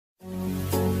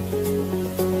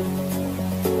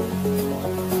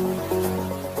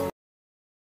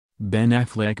Ben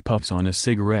Affleck puffs on a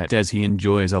cigarette as he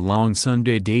enjoys a long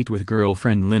Sunday date with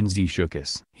girlfriend Lindsay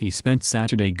Shookus. He spent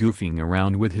Saturday goofing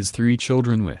around with his 3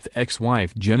 children with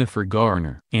ex-wife Jennifer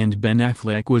Garner. And Ben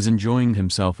Affleck was enjoying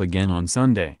himself again on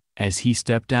Sunday, as he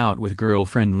stepped out with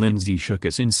girlfriend Lindsay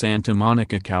Shookus in Santa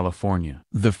Monica, California.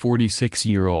 The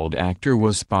 46-year-old actor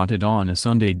was spotted on a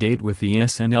Sunday date with the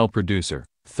SNL producer,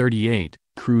 38,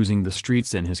 cruising the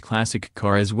streets in his classic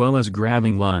car as well as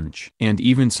grabbing lunch and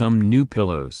even some new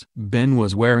pillows. Ben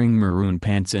was wearing maroon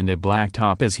pants and a black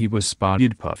top as he was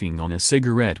spotted puffing on a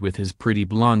cigarette with his pretty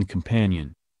blonde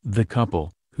companion. The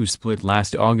couple, who split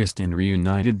last August and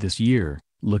reunited this year,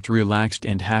 looked relaxed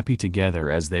and happy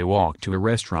together as they walked to a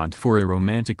restaurant for a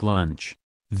romantic lunch.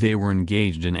 They were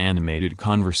engaged in animated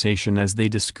conversation as they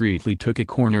discreetly took a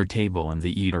corner table in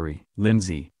the eatery.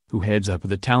 Lindsay, who heads up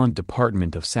the talent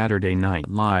department of Saturday Night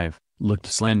Live, looked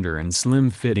slender in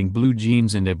slim-fitting blue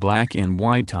jeans and a black and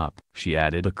white top. She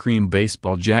added a cream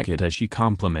baseball jacket as she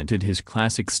complimented his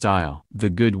classic style. The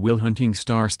Good Will Hunting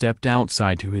star stepped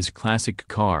outside to his classic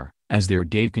car, as their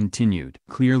date continued.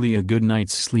 Clearly a good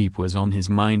night's sleep was on his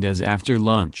mind as after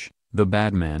lunch, the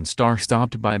Batman star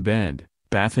stopped by Bed,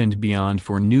 Bath & Beyond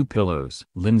for new pillows.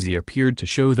 Lindsay appeared to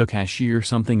show the cashier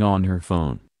something on her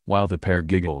phone, while the pair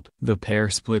giggled. The pair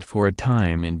split for a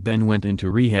time and Ben went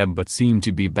into rehab but seemed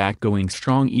to be back going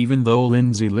strong even though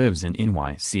Lindsay lives in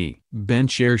NYC. Ben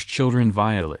shares children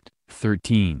Violet,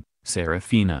 13,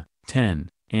 Serafina, 10,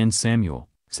 and Samuel,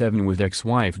 7 with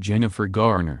ex-wife Jennifer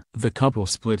Garner. The couple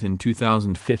split in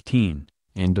 2015,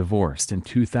 and divorced in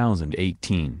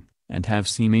 2018, and have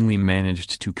seemingly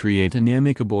managed to create an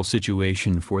amicable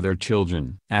situation for their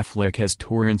children. Affleck has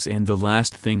Torrance and The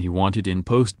Last Thing He Wanted in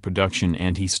post-production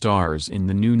and he stars in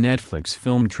the new Netflix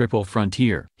film Triple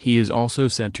Frontier. He is also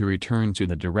set to return to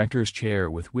the director's chair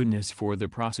with witness for the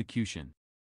prosecution.